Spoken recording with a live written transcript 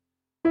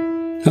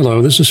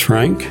Hello, this is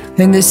Frank.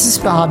 And this is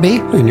Bobbie.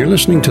 And you're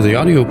listening to the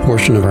audio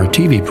portion of our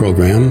TV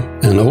program,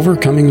 An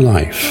Overcoming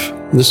Life.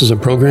 This is a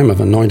program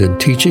of anointed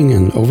teaching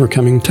and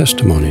overcoming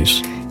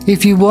testimonies.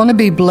 If you want to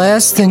be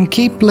blessed, then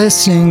keep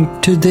listening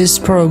to this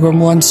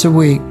program once a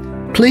week.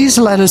 Please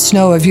let us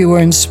know if you were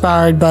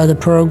inspired by the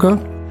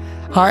program.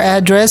 Our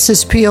address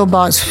is P.O.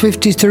 Box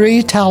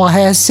 53,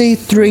 Tallahassee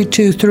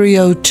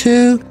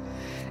 32302,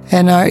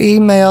 and our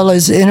email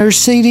is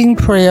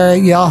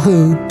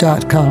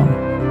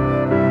intercedingprayer@yahoo.com.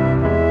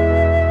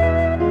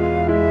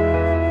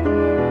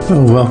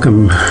 Well,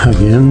 welcome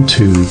again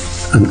to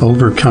An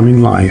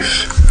Overcoming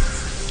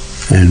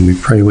Life. And we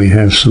pray we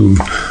have some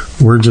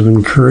words of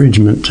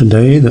encouragement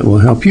today that will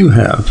help you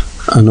have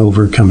an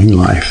overcoming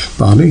life.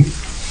 Bobbie,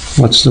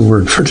 what's the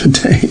word for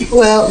today?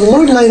 Well, the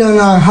Lord laid on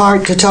our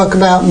heart to talk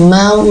about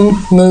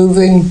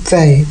mountain-moving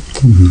faith.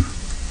 Mm-hmm.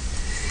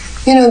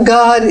 You know,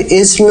 God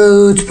is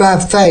moved by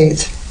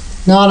faith,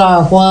 not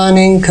our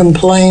whining,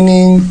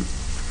 complaining,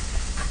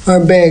 or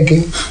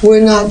begging.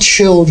 We're not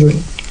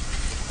children.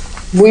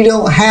 We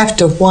don't have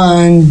to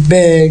whine,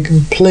 beg,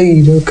 or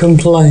plead, or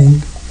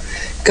complain.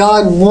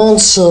 God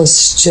wants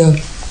us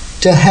to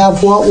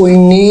have what we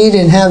need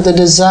and have the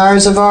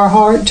desires of our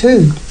heart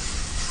too.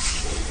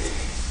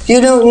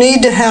 You don't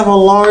need to have a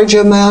large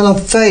amount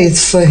of faith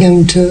for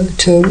Him to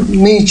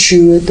meet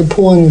you at the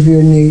point of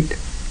your need.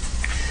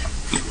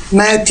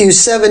 Matthew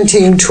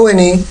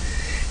 17:20,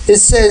 it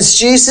says,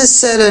 Jesus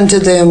said unto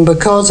them,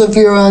 because of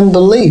your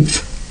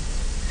unbelief,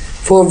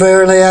 for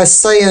verily I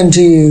say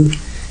unto you,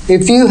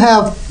 if you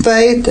have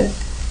faith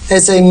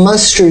as a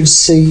mustard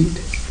seed,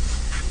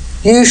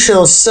 you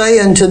shall say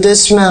unto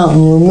this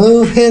mountain,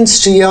 remove hence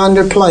to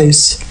yonder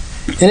place,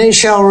 and it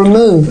shall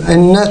remove,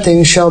 and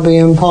nothing shall be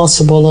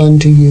impossible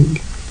unto you.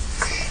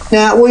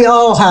 Now, we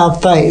all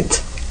have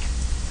faith,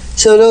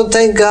 so don't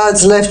think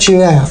God's left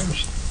you out.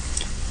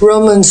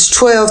 Romans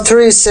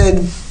 12:3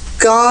 said,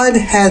 God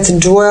hath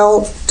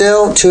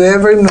dealt to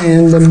every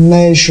man the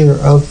measure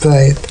of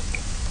faith.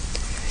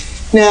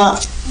 Now,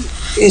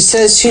 it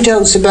says, she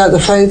talks about the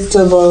faith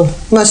of a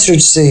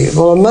mustard seed.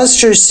 Well, a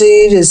mustard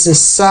seed is the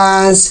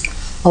size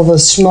of a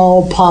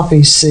small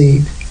poppy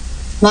seed.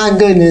 My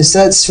goodness,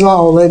 that's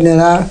small, isn't it?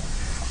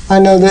 I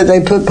know that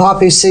they put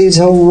poppy seeds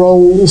on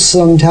rolls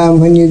sometime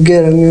when you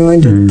get them. You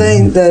want to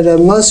think that a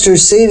mustard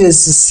seed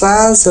is the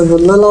size of a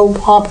little old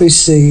poppy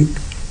seed.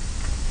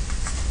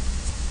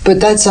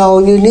 But that's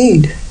all you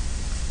need.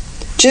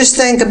 Just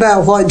think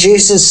about what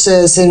Jesus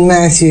says in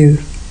Matthew.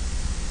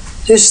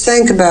 Just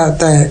think about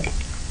that.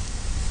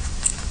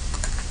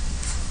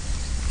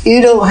 You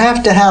don't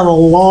have to have a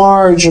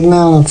large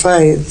amount of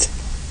faith,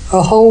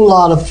 a whole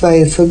lot of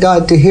faith for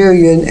God to hear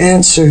you and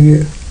answer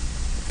you.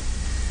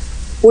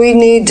 We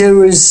need to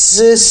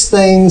resist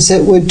things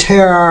that would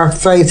tear our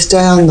faith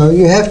down, though.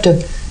 You have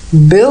to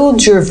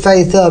build your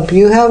faith up.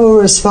 You have a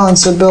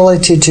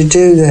responsibility to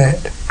do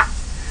that.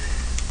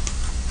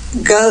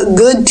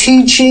 Good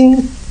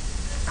teaching,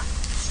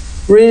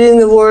 reading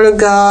the Word of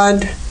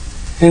God,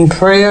 and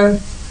prayer,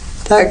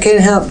 that can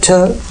help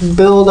to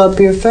build up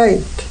your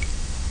faith.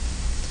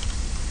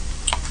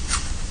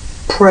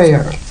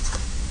 Prayer.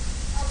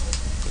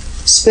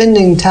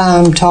 Spending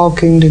time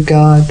talking to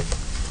God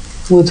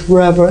with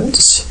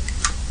reverence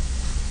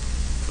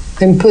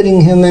and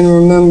putting Him in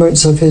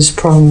remembrance of His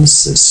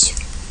promises.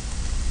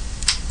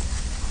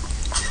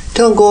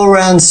 Don't go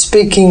around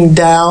speaking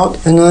doubt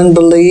and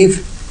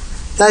unbelief.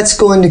 That's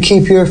going to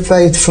keep your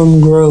faith from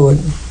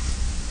growing.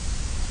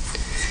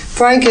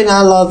 Frank and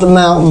I love the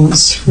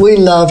mountains. We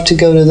love to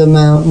go to the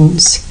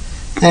mountains.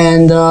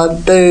 And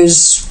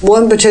there's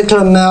one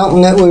particular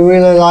mountain that we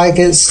really like.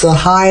 It's the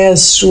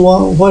highest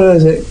one. What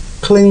is it?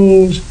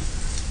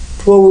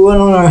 Where we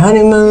went on our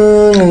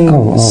honeymoon and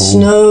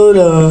snowed.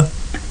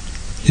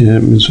 Yeah,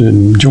 it was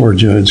in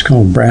Georgia. It's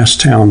called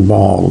Brasstown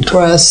Bald.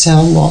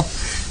 Brasstown Bald.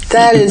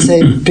 That is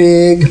a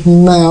big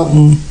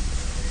mountain.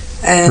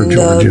 And for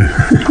Georgia.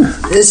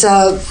 As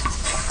I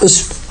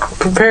was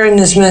preparing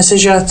this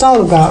message, I thought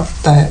about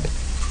that.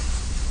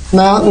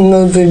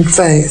 Mountain-moving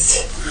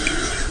faith.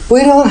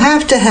 We don't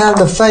have to have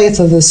the faith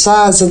of the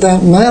size of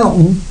that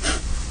mountain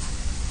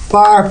for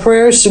our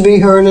prayers to be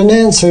heard and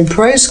answered.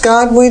 Praise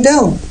God, we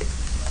don't.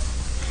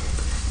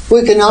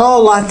 We can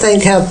all, I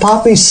think, have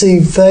poppy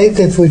seed faith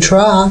if we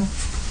try.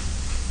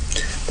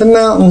 The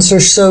mountains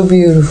are so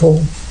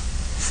beautiful.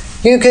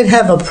 You can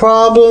have a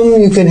problem,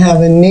 you can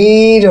have a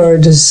need or a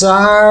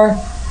desire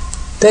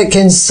that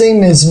can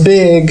seem as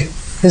big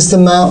as the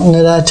mountain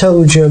that I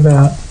told you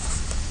about.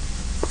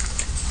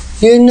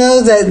 You know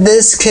that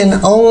this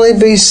can only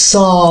be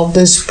solved,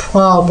 this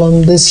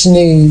problem, this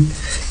need.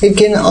 It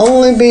can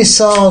only be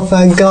solved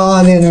by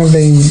God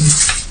intervening.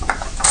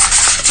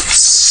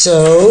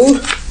 So,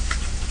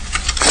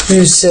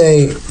 you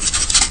say,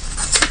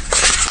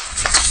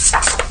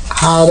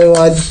 how do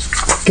I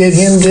get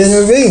Him to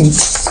intervene?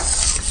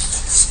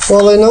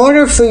 Well, in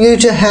order for you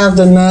to have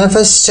the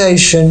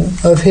manifestation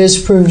of His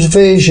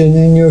provision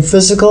in your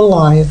physical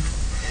life,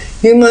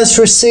 you must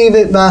receive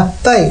it by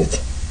faith.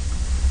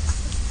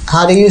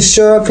 How do you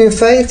stir up your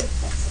faith?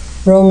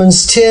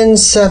 Romans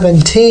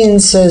 10:17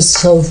 says,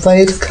 "So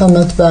faith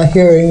cometh by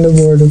hearing the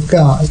word of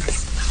God."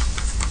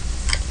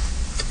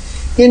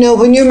 You know,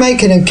 when you're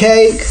making a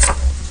cake,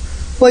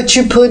 what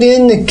you put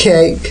in the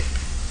cake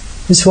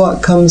is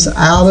what comes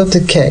out of the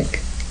cake.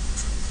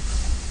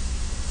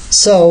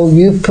 So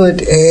you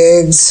put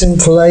eggs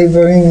and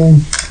flavoring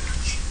and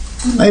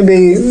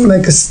maybe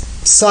make a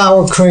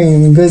sour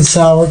cream, good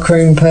sour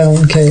cream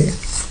pound cake.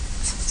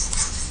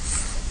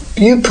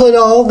 You put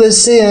all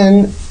this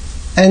in,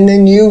 and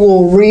then you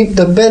will reap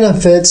the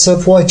benefits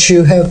of what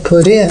you have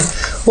put in.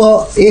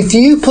 Well, if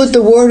you put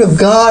the Word of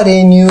God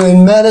in you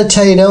and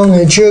meditate on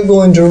it, you're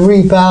going to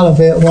reap out of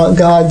it what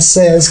God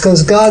says,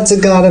 because God's a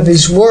God of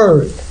His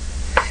Word.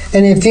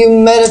 And if you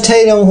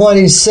meditate on what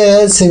He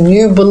says and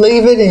you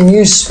believe it and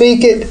you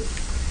speak it,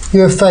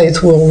 your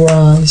faith will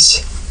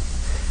rise.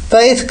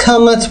 Faith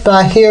cometh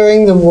by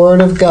hearing the Word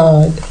of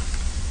God.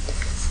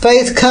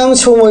 Faith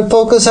comes when we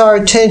focus our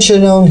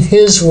attention on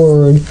His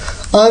Word.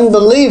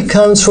 Unbelief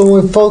comes when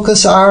we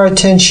focus our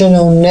attention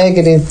on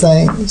negative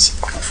things.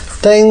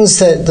 Things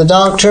that the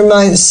doctor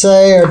might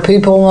say, or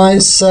people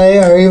might say,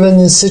 or even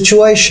the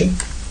situation.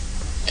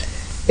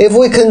 If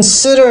we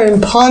consider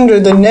and ponder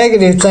the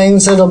negative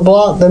things, it'll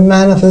block the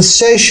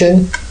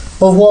manifestation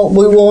of what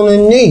we want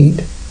and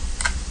need.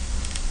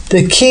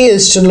 The key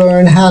is to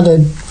learn how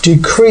to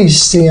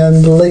decrease the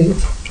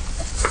unbelief.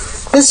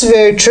 This is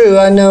very true.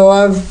 I know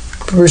I've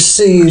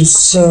received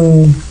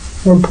some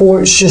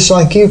reports, just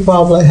like you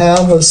probably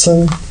have, of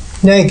some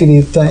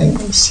negative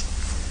things.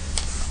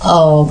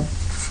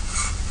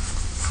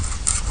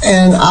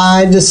 And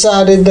I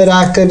decided that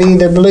I could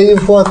either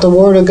believe what the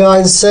Word of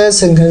God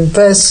says and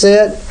confess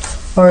it,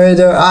 or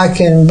either I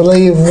can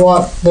believe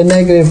what the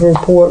negative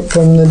report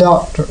from the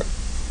doctor.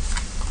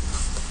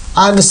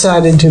 I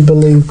decided to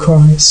believe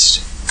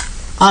Christ.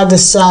 I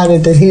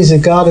decided that He's a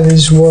God of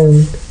His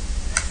Word.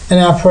 And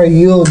I pray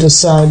you'll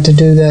decide to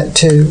do that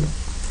too.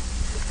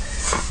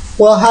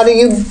 Well, how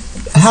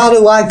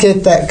do I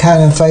get that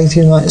kind of faith,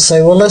 you might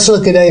say? Well, let's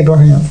look at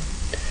Abraham.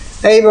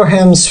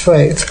 Abraham's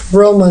faith.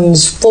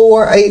 Romans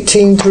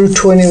 4:18 through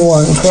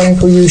 21. Frank,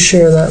 will you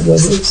share that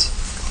with us?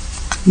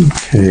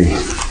 Okay.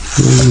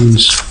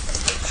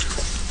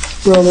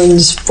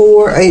 Romans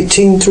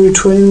 4:18 through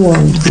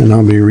 21. And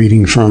I'll be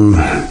reading from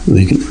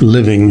the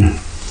Living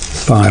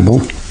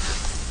Bible.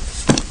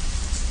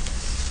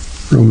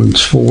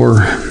 Romans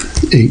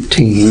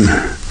 4:18.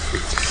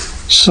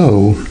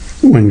 So,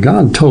 when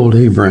God told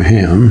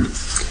Abraham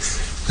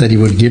that He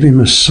would give him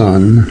a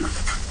son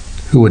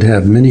who would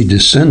have many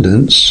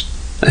descendants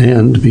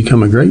and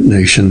become a great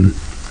nation,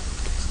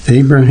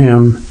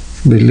 Abraham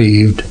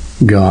believed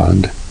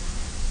God,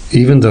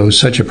 even though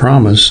such a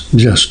promise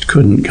just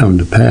couldn't come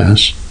to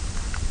pass.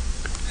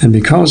 And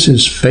because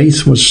his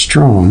faith was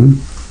strong,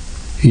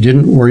 he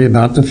didn't worry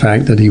about the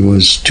fact that he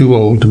was too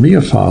old to be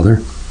a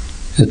father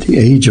at the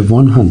age of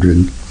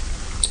 100,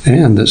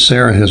 and that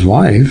Sarah, his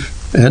wife,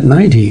 at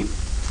 90,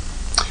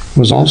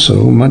 was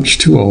also much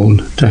too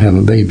old to have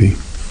a baby.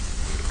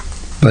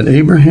 But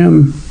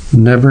Abraham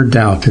never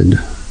doubted.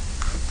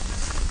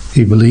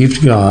 He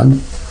believed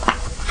God,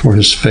 for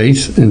his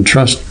faith and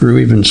trust grew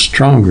even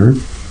stronger,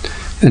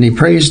 and he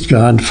praised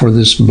God for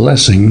this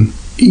blessing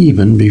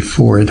even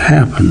before it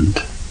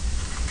happened.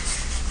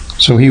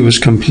 So he was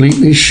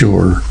completely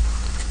sure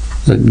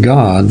that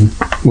God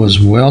was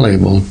well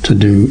able to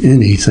do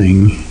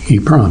anything He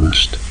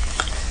promised.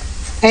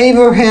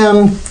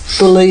 Abraham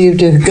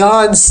believed if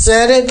God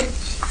said it,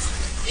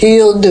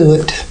 He'll do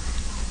it.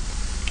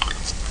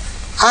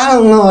 I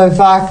don't know if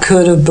I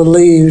could have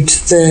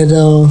believed that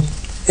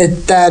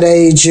at that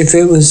age, if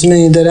it was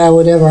me, that I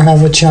would ever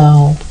have a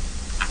child.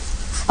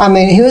 I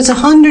mean, he was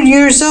 100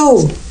 years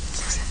old,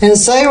 and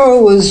Sarah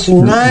was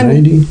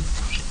 90.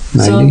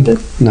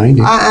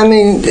 I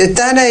mean, at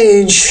that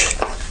age,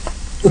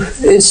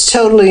 it's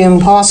totally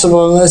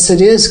impossible unless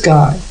it is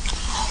God.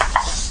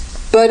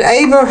 But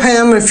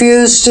Abraham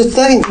refused to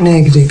think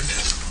negative.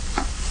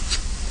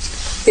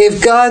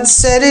 If God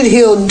said it,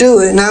 He'll do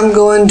it, and I'm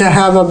going to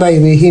have a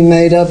baby. He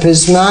made up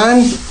his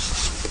mind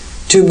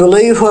to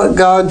believe what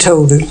God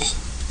told him.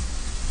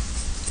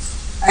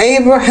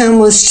 Abraham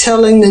was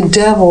telling the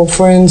devil,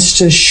 friends,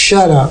 to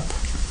shut up.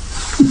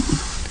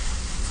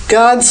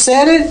 God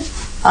said it,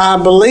 I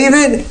believe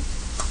it,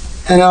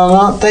 and I'll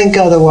not think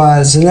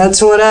otherwise. And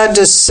that's what I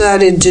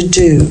decided to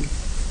do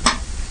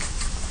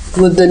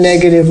with the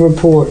negative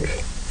report.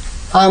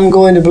 I'm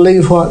going to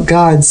believe what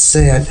God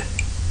said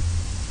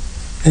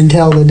and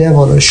tell the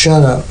devil to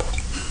shut up.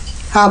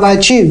 How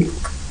about you?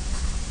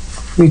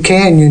 You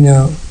can, you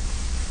know.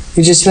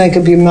 You just make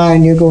up your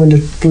mind you're going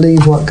to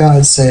believe what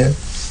God said.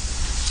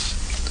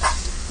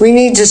 We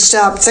need to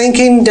stop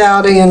thinking,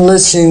 doubting, and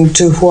listening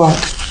to what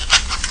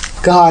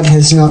God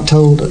has not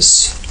told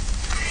us.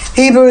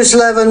 Hebrews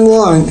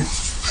 11:1.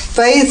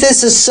 Faith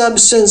is the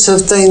substance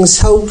of things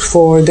hoped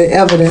for, the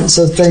evidence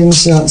of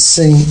things not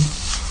seen.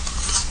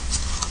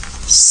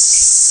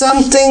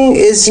 Something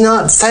is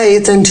not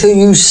faith until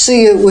you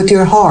see it with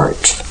your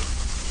heart.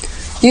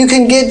 You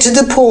can get to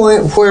the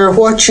point where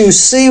what you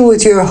see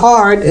with your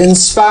heart,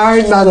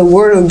 inspired by the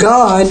Word of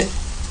God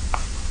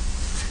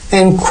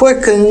and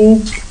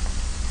quickened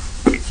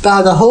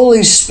by the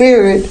Holy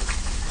Spirit,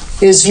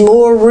 is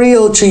more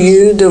real to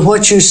you than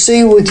what you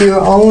see with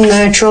your own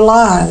natural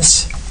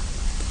eyes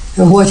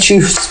and what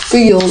you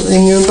feel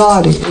in your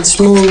body. It's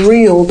more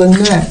real than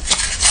that.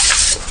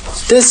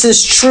 This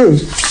is true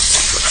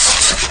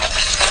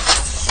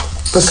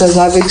because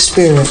I've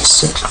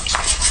experienced it.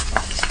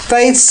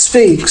 Faith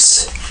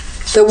speaks.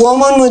 The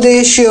woman with the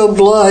issue of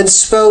blood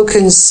spoke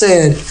and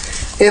said,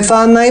 "If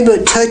I may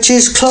but touch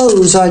his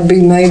clothes, I'd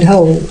be made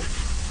whole."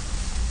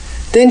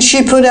 Then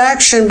she put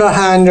action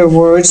behind her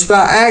words by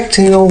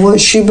acting on what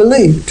she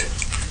believed.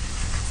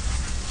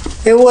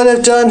 It would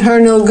have done her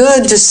no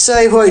good to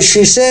say what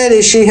she said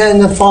if she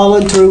hadn't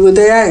followed through with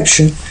the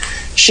action.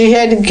 She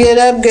had to get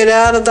up, get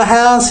out of the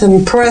house,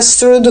 and press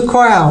through the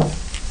crowd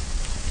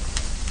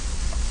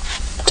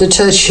to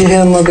touch the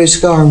hem of his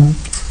garment.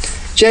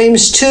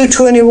 James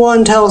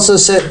 2:21 tells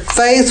us that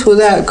faith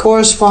without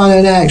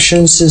corresponding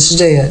actions is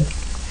dead.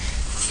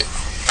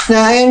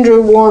 Now,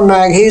 Andrew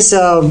Warmack, he's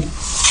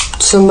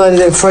somebody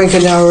that Frank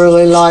and I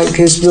really liked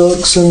his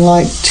books and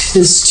liked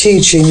his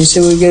teachings,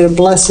 and we get a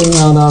blessing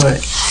out of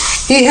it.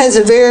 He has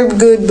a very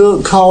good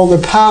book called The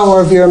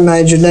Power of Your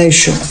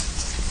Imagination.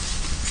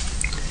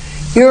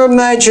 Your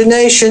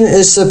imagination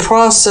is the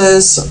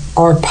process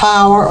or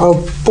power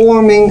of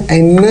forming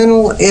a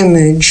mental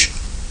image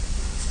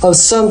of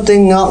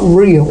something not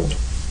real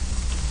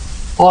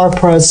or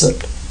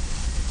present.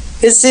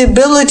 It's the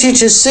ability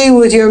to see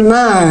with your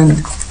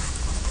mind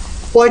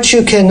what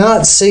you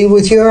cannot see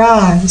with your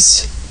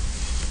eyes.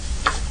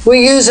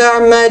 We use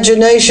our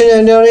imagination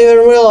and don't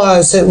even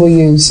realize that we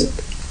use it.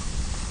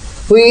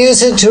 We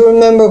use it to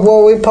remember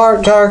where we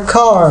parked our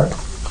car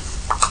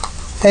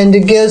and to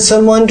give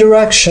someone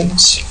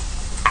directions.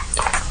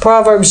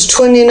 Proverbs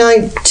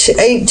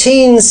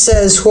 29:18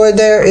 says, "Where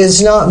there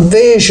is not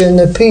vision,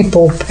 the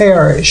people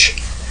perish."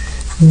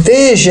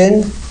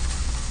 Vision,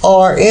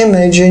 or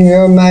image in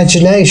your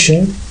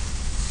imagination,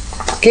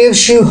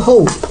 gives you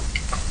hope.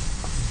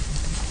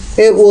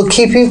 It will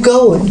keep you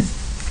going.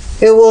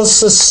 It will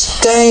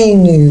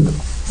sustain you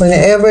when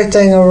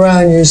everything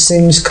around you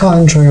seems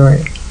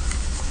contrary.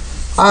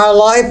 Our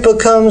life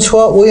becomes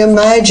what we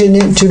imagine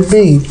it to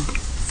be.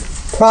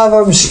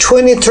 Proverbs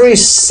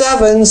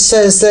 23:7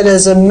 says that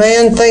as a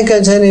man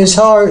thinketh in his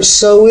heart,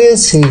 so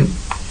is he.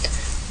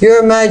 Your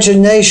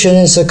imagination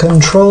is a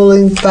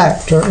controlling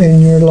factor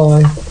in your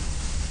life.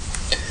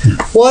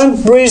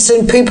 One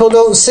reason people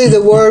don't see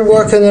the Word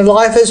work in their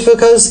life is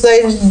because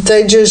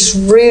they just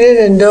read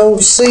it and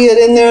don't see it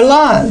in their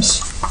lives.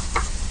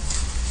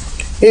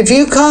 If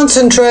you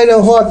concentrate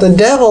on what the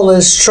devil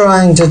is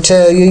trying to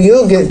tell you,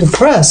 you'll get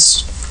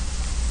depressed.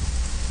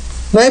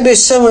 Maybe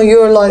some of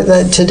you are like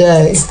that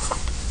today.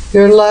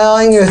 You're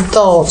allowing your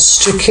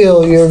thoughts to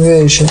kill your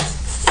vision.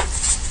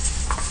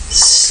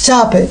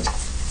 Stop it.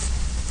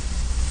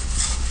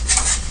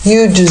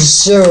 You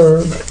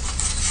deserve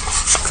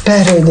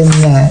better than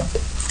that.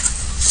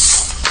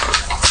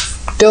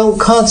 Don't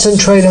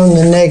concentrate on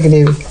the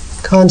negative.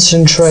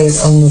 Concentrate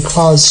on the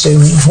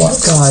positive and what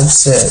God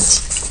says.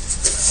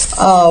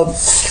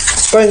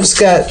 Frank's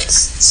got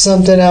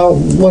something I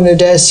wanted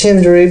to ask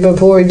him to read.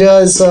 Before he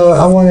does,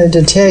 I wanted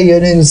to tell you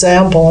an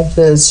example of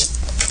this.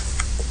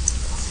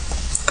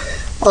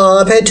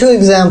 I've had two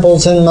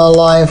examples in my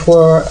life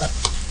where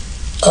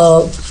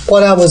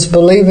what I was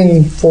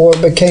believing for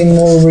became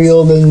more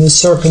real than the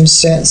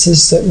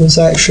circumstances that was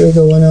actually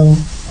going on.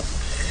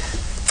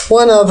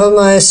 One of them,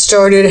 I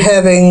started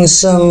having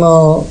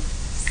some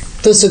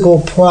physical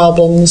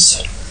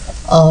problems,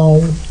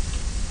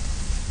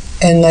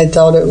 and they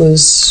thought it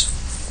was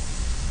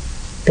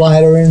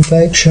bladder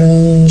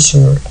infections,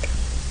 or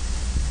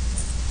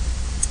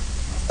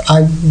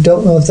I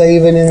don't know if they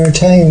even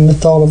entertained the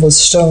thought of a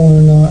stone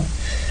or not.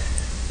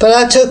 But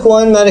I took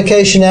one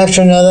medication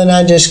after another, and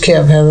I just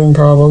kept having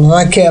problems.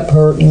 I kept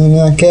hurting,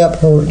 and I kept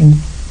hurting.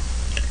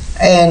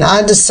 And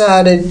I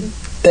decided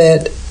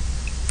that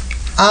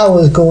I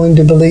was going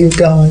to believe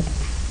God.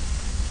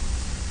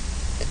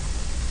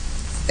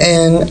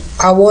 And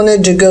I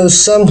wanted to go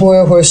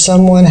somewhere where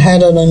someone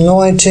had an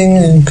anointing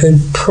and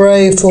could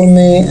pray for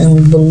me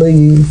and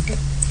believe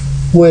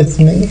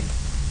with me.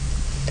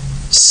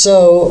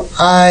 So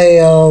I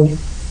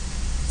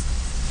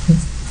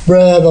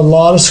read a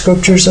lot of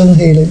scriptures on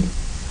healing.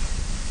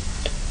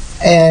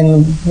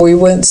 And we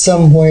went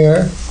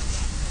somewhere,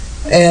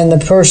 and the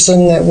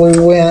person that we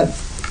went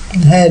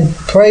had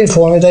prayed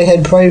for me. They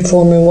had prayed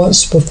for me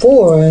once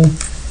before, and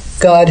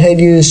God had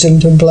used him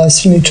to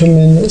bless me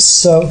tremendous.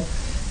 So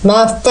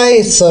my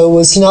faith, though,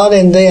 was not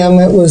in them.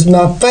 It was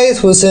my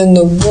faith was in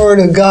the Word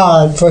of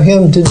God for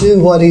him to do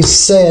what he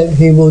said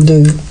he will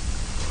do.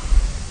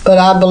 But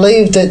I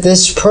believed that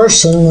this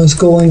person was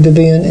going to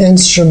be an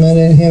instrument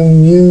in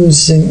him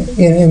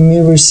in me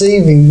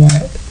receiving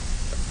that.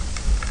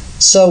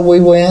 So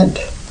we went,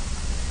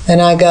 and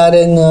I got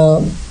in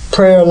the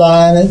prayer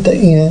line at the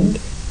end.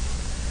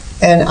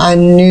 And I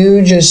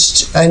knew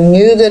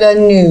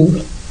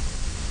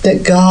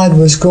that God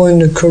was going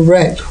to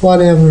correct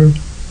whatever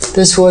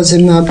this was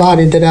in my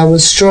body that I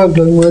was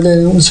struggling with,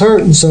 and it was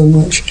hurting so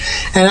much.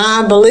 And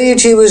I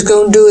believed He was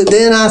going to do it.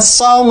 Then I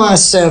saw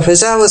myself,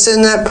 as I was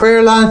in that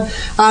prayer line,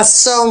 I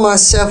saw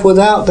myself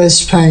without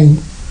this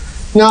pain,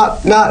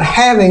 not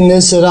having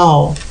this at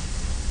all.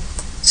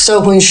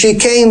 So when she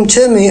came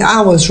to me,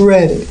 I was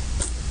ready.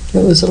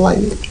 It was a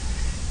lady.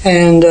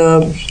 And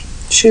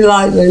she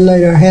lightly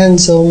laid her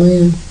hands on me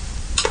and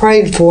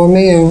prayed for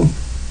me, and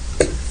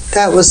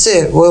that was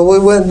it. Well, we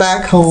went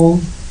back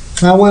home.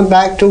 I went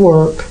back to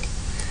work.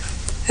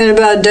 And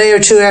about a day or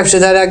two after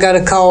that, I got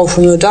a call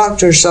from the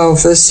doctor's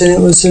office, and it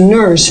was a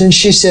nurse. And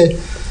she said,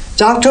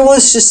 "Doctor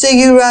wants to see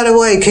you right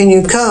away. Can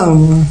you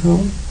come?" I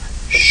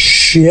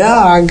thought,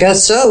 yeah, I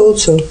guess so.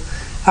 So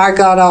I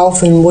got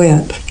off and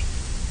went.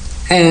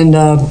 And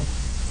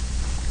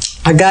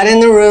I got in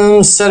the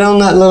room, sat on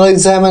that little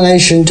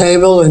examination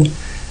table, and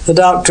the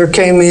doctor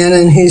came in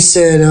and he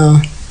said,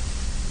 "I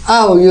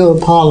owe you an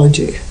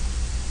apology."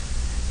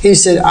 He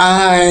said,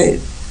 I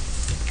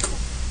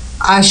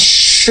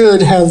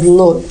should have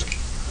looked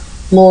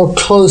more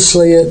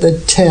closely at the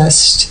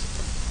test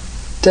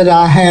that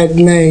I had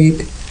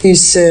made. He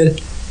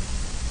said,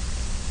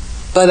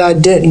 but I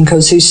didn't,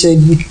 because he said,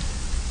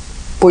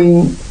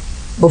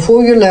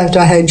 before you left,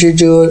 I had you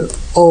do an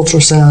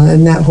ultrasound,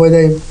 and that where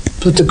they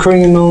put the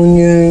cream on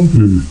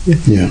you.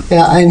 Yeah.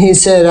 And he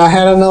said, I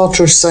had an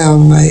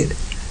ultrasound made,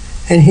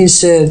 and he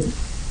said,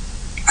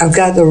 I've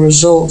got the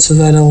results of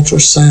that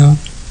ultrasound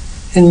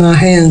in my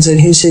hands, and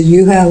he said,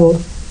 you have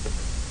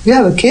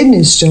a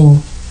kidney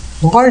stone,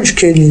 large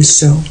kidney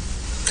stone.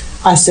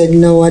 I said,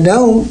 no, I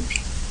don't.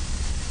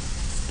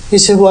 He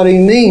said, what do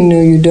you mean,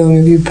 no, you don't?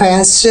 Have you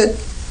passed it?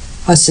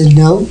 I said,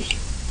 no,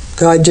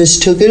 God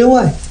just took it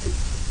away.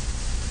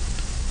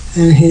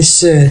 And he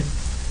said,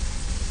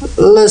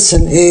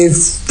 listen,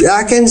 if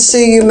I can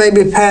see you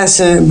maybe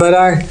passing it, but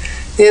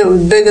it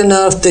was big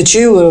enough that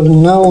you would have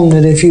known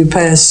it if you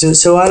passed it,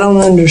 so I don't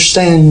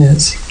understand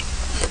this.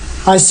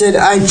 I said,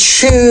 I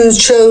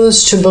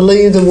chose to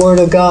believe the Word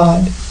of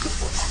God.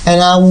 And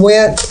I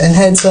went and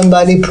had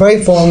somebody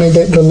pray for me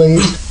that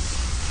believed.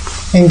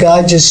 And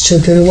God just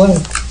took it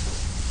away.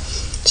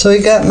 So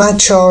he got my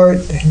chart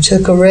and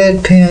took a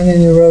red pen and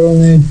he wrote on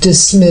there,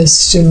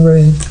 dismissed in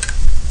red.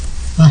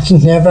 I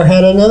never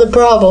had another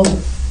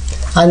problem.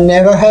 I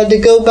never had to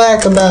go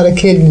back about a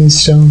kidney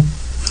stone.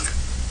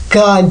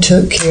 God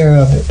took care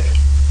of it.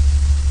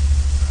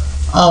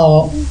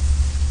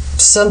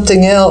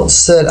 Something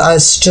else that I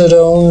stood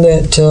on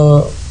that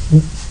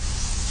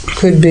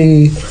could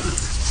be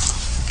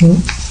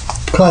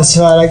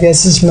classified, I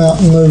guess, as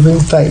mountain moving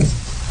faith.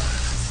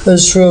 It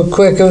was real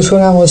quick. It was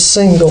when I was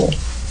single.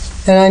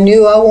 And I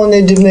knew I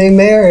wanted to be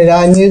married.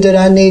 I knew that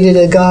I needed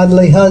a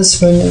godly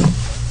husband. And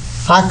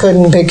I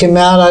couldn't pick him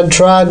out. I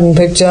tried and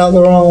picked out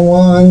the wrong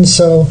one.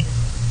 So,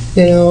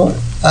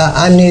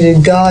 I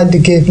needed God to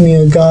give me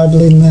a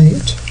godly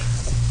mate.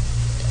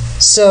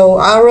 So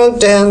I wrote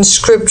down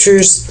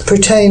scriptures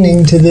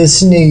pertaining to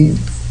this need.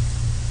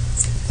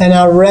 And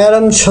I read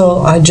them till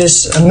I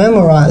just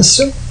memorized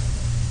them.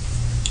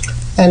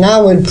 And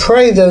I would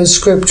pray those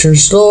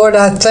scriptures. Lord,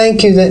 I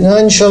thank you that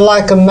none shall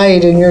lack a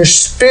mate, and your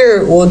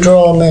spirit will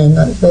draw men.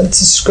 That's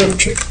a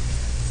scripture.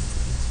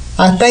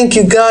 I thank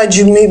you, God,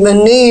 you meet my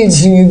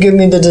needs and you give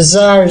me the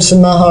desires of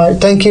my heart.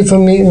 Thank you for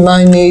meeting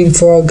my need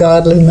for a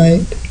godly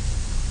mate.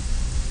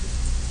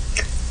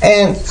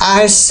 And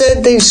I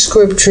said these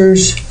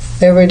scriptures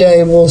every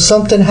day. Well,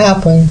 something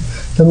happened.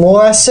 The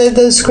more I said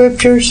those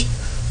scriptures,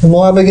 the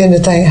more I began to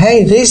think,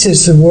 hey, these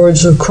are the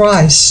words of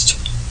Christ.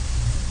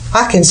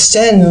 I can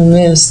stand on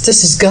this.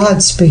 This is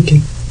God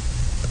speaking.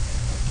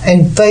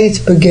 And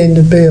faith began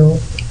to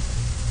build.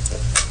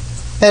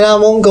 And I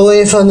won't go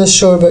any further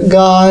short, but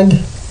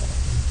God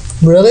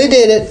really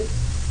did it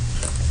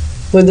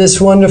with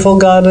this wonderful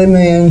godly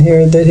man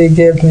here that he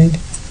gave me.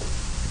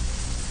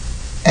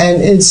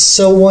 And it's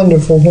so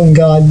wonderful when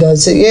God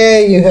does it. Yeah,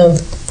 you have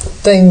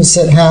things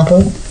that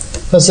happen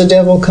because the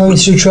devil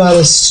comes to try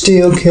to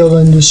steal, kill,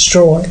 and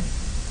destroy.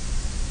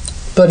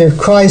 But if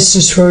Christ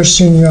is first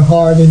in your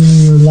heart and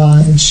in your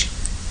lives,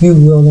 you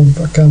will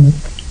overcome it.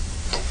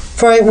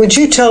 Frank, would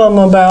you tell them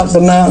about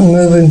the mountain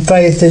moving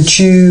faith that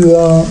you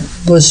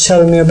was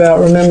telling me about?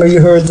 Remember,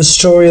 you heard the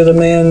story of the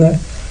man that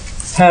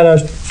had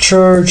a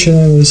church and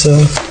it was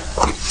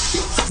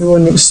he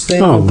wasn't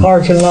expanding the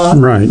parking lot.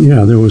 Right,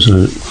 yeah, there was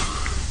a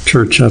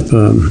church up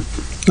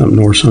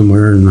north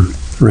somewhere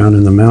around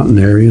in the mountain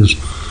areas,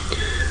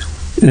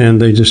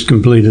 and they just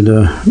completed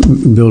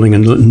building a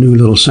new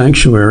little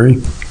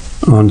sanctuary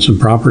on some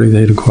property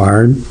they'd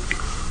acquired,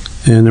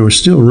 and there was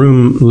still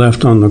room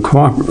left on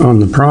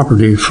the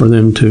property for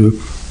them to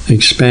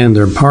expand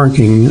their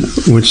parking,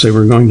 which they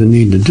were going to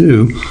need to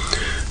do.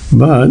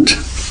 But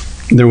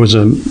there was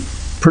a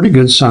pretty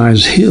good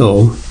sized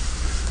hill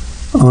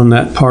on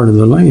that part of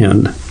the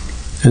land,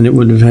 and it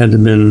would have had to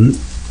have been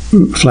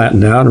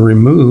flattened out or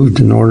removed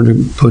in order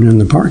to put in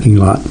the parking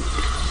lot.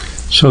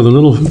 So the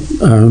little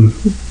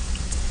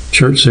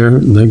church there,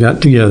 they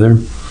got together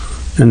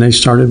and they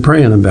started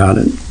praying about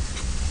it.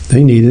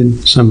 They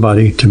needed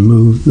somebody to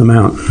move the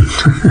mountain.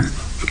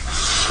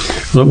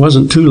 Well, it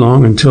wasn't too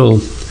long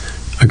until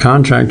a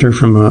contractor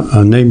from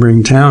a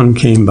neighboring town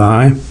came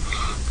by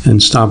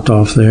and stopped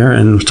off there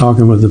and was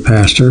talking with the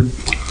pastor.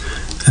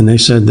 And they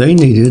said they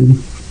needed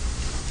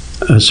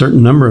a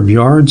certain number of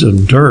yards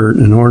of dirt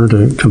in order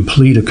to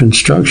complete a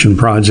construction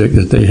project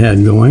that they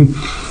had going.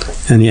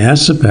 And he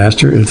asked the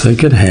pastor if they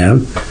could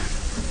have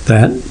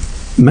that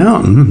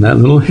mountain, that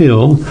little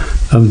hill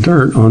of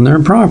dirt on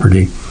their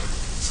property.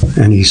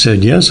 And he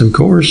said, yes, of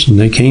course. And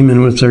they came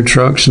in with their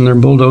trucks and their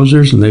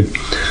bulldozers, and they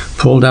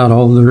pulled out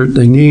all the dirt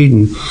they need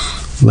and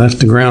left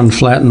the ground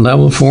flat and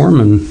level for them,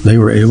 and they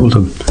were able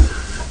to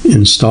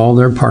install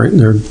the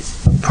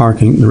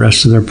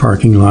rest of their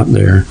parking lot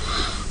there.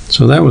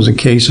 So that was a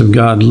case of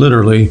God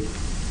literally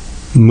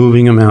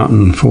moving a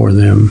mountain for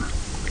them.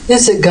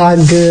 Isn't God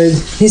good?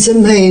 He's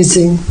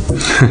amazing.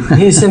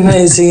 He's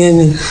amazing,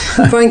 isn't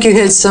he? Frank, you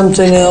had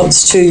something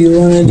else too you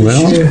wanted to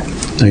share.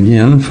 Well,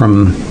 again,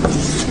 from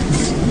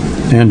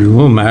Andrew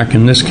Womack,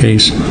 in this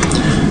case,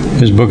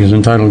 his book is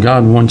entitled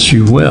God Wants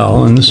You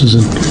Well, and this is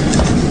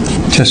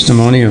a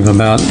testimony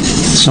about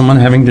someone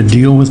having to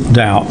deal with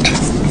doubt.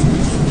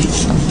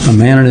 A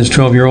man and his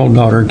 12-year-old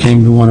daughter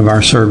came to one of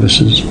our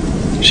services.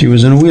 She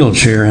was in a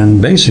wheelchair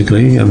and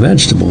basically a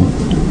vegetable,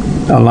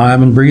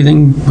 alive and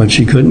breathing, but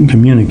she couldn't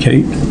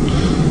communicate,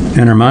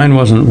 and her mind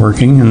wasn't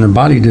working, and her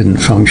body didn't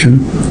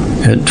function.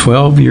 At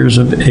 12 years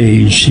of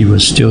age, she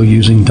was still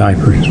using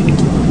diapers.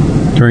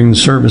 During the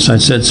service, I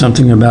said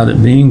something about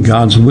it being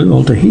God's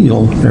will to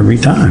heal every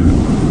time.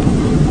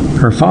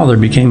 Her father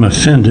became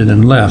offended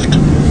and left,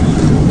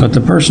 but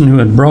the person who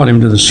had brought him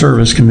to the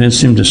service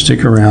convinced him to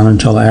stick around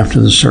until after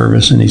the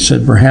service, and he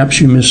said, perhaps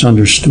you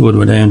misunderstood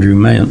what Andrew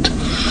meant.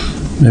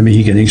 Maybe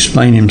he could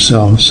explain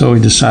himself. So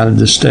he decided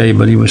to stay,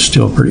 but he was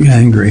still pretty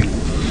angry.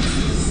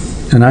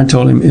 And I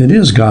told him, it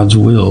is God's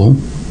will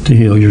to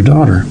heal your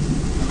daughter.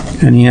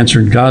 And he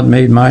answered, God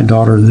made my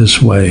daughter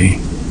this way.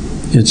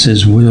 It's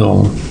his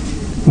will.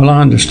 Well,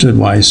 I understood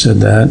why he said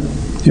that.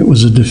 It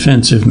was a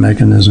defensive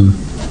mechanism.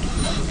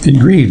 It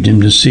grieved him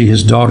to see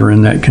his daughter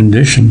in that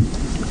condition.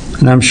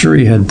 And I'm sure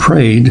he had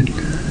prayed,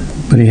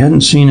 but he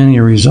hadn't seen any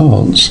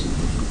results.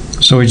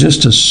 So he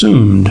just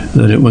assumed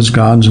that it was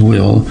God's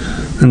will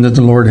and that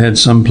the Lord had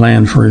some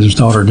plan for his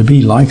daughter to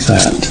be like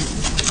that.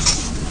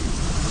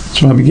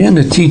 So I began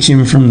to teach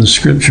him from the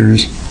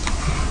scriptures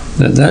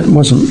that that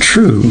wasn't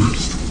true.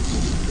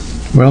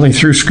 Well, he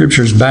threw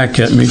scriptures back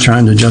at me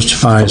trying to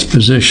justify his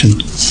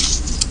position.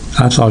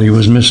 I thought he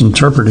was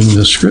misinterpreting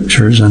the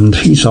scriptures, and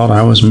he thought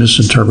I was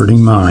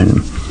misinterpreting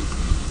mine.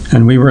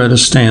 And we were at a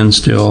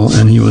standstill,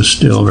 and he was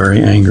still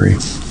very angry.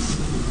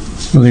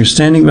 Well, he was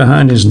standing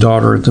behind his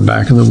daughter at the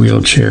back of the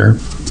wheelchair.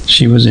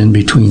 She was in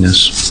between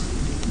us.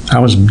 I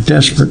was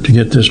desperate to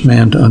get this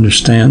man to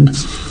understand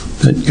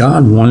that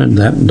God wanted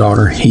that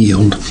daughter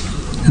healed.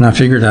 And I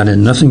figured I had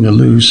nothing to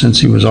lose since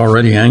he was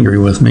already angry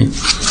with me.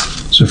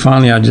 So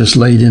finally I just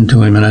laid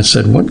into him and I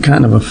said, what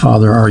kind of a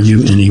father are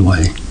you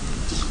anyway?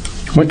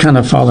 What kind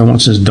of father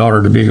wants his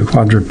daughter to be a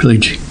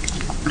quadriplegic,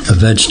 a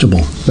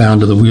vegetable,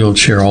 bound to the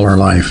wheelchair all her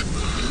life?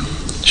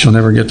 She'll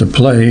never get to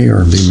play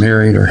or be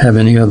married or have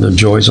any other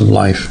joys of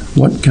life.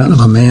 What kind of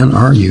a man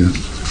are you?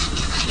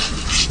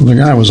 Well, the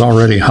guy was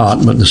already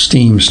hot, but the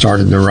steam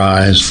started to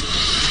rise.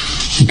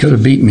 He could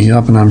have beat me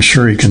up, and I'm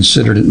sure he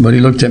considered it, but he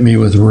looked at me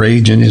with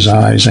rage in his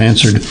eyes,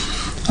 answered,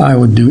 I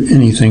would do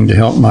anything to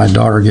help my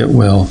daughter get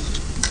well.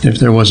 If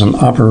there was an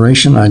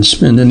operation, I'd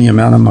spend any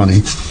amount of money.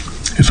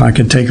 If I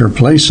could take her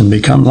place and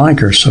become like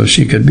her so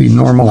she could be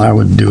normal, I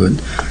would do it.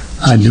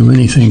 I'd do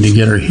anything to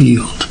get her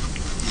healed.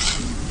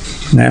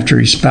 And after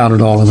he spouted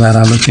all of that,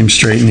 I looked him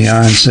straight in the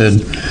eye and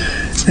said,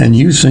 and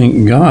you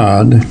think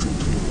God,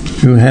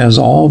 who has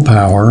all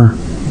power,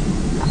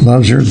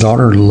 loves your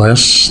daughter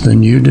less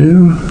than you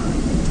do?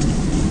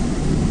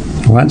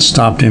 Well, that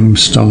stopped him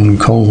stone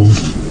cold.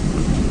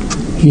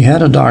 He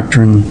had a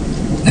doctrine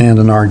and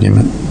an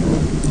argument.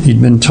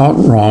 He'd been taught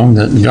wrong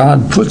that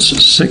God puts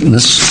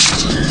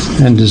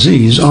sickness and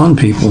disease on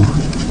people.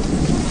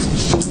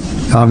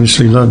 He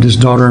obviously loved his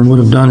daughter and would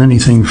have done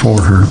anything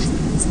for her.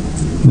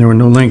 There were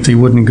no length he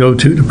wouldn't go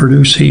to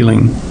produce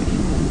healing.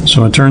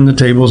 So I turned the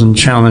tables and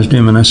challenged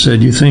him, and I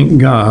said, you think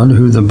God,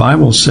 who the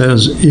Bible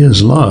says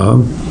is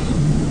love,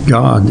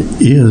 God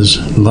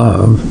is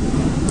love,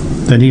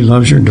 that he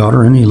loves your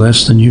daughter any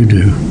less than you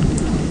do?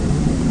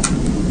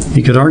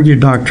 He could argue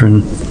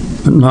doctrine,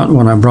 but not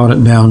when I brought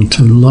it down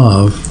to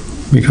love,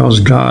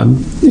 because God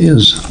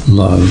is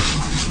love.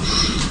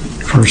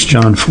 1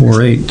 John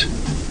 4:8.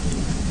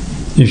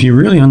 If you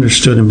really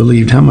understood and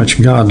believed how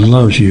much God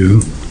loves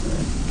you,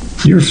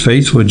 your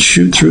faith would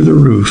shoot through the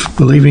roof,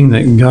 believing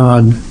that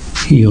God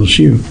heals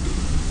you.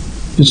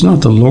 It's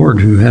not the Lord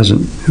who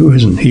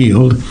isn't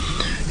healed.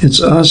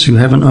 It's us who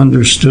haven't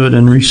understood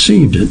and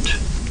received it.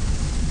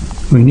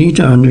 We need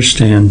to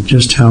understand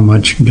just how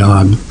much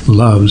God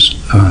loves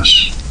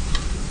us.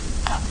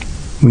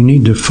 We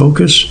need to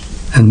focus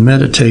and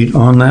meditate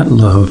on that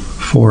love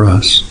for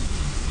us.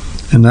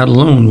 And that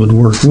alone would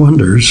work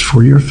wonders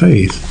for your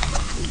faith.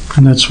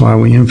 And that's why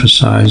we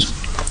emphasize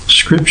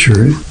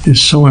Scripture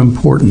is so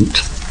important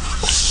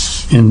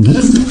in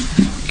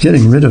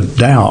getting rid of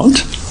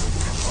doubt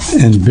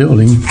and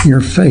building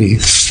your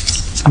faith.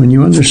 When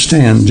you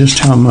understand just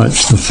how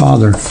much the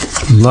Father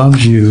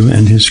loves you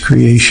and His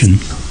creation,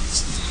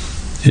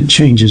 it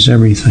changes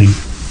everything.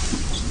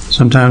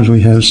 Sometimes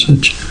we have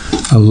such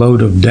a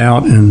load of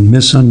doubt and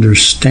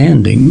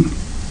misunderstanding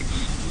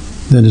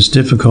that it's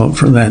difficult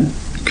for that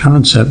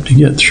concept to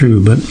get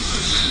through, but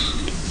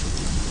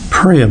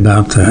pray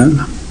about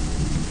that.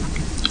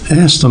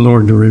 Ask the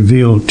Lord to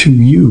reveal to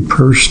you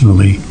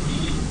personally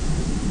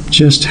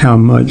just how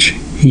much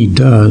He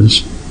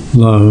does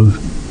love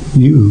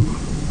you.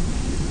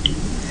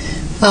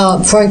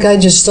 Frank, I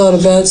just thought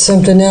about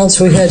something else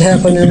we had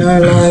happen in our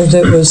lives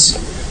that was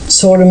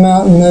sort of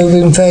mountain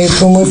moving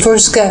faith. When we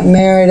first got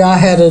married, I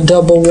had a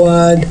double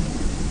wide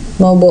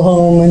mobile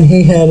home and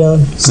he had a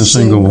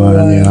single wide.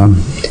 Yeah.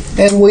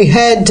 And we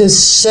had to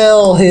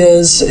sell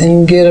his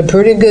and get a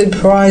pretty good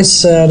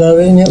price out of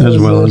it. And as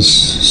well as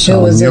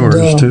selling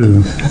yours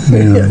too.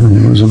 Yeah,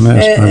 it was a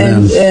mess by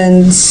then.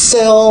 And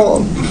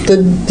sell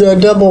the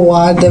double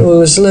wide that I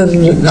was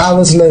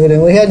living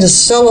in. We had to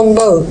sell them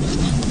both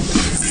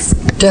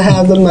to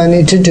have the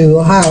money to do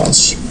a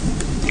house.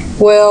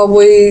 Well,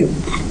 we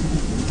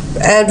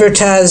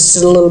advertised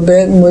it a little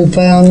bit and we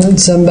found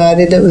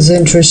somebody that was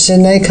interested,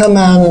 and they come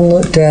out and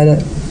looked at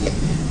it.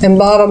 And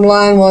bottom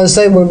line was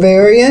they were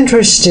very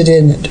interested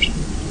in it.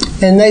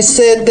 And they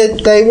said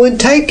that they would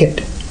take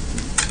it.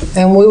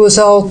 And we was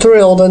all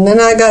thrilled. And then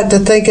I got to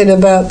thinking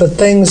about the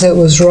things that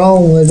was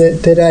wrong with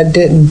it that I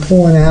didn't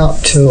point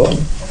out to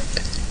them.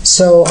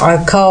 So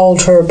I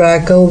called her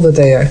back over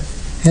there.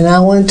 And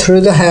I went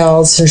through the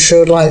house and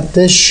showed, like,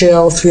 this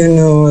shelf,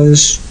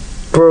 is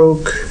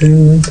broke.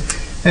 And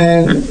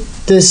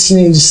this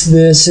needs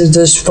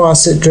this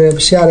faucet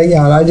drips, yada,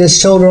 yada. I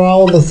just told her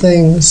all the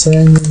things.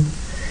 And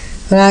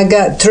when I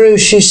got through,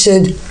 she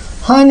said,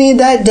 honey,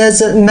 that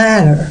doesn't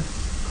matter.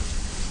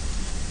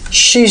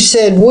 She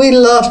said, we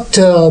love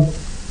to,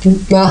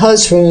 my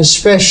husband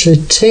especially,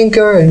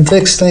 tinker and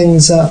fix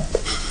things up.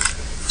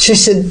 She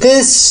said,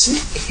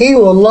 he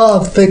will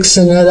love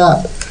fixing it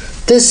up.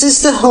 This is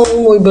the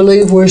home we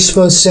believe we're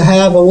supposed to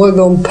have, and we're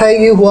going to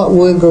pay you what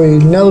we agree,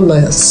 no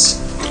less.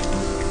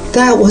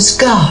 That was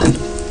God.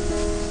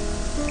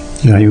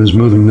 Yeah, He was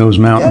moving those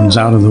mountains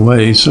out of the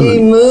way. So He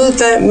moved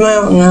that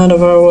mountain out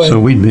of our way. So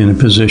we'd be in a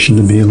position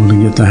to be able to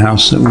get the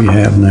house that we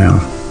have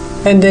now.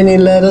 And then He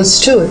led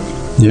us to it.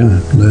 Yeah,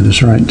 led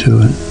us right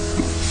to it.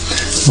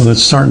 Well,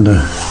 it's starting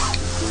to,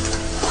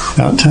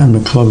 about time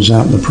to close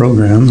out the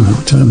program.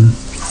 But,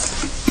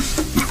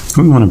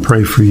 we want to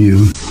pray for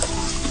you.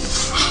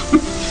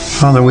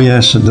 Father, we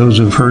ask that those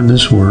who have heard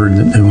this word,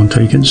 that they will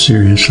take it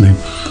seriously,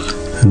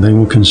 and they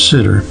will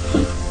consider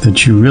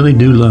that you really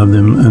do love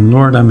them. And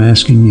Lord, I'm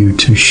asking you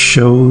to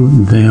show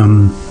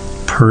them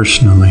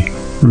personally.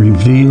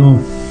 Reveal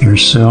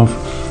yourself,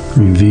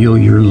 reveal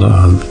your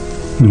love.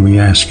 And we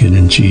ask it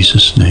in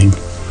Jesus' name.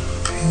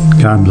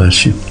 God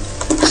bless you.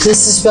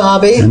 This is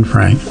Bobbie. And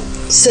Frank.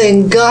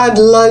 Saying God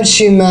loves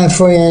you, my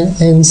friend,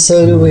 and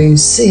so do we.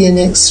 See you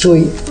next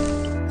week.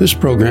 This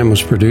program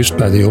was produced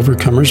by the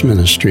Overcomers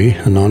Ministry,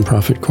 a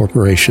nonprofit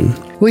corporation.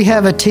 We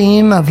have a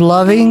team of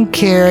loving,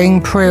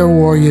 caring prayer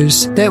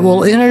warriors that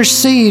will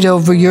intercede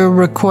over your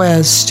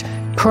request,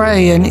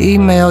 pray, and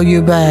email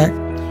you back.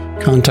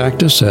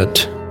 Contact us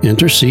at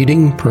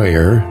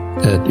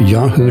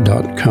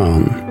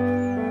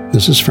intercedingprayer@yahoo.com.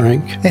 This is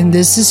Frank. And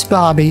this is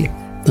Bobbie.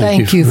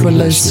 Thank you for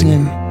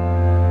listening.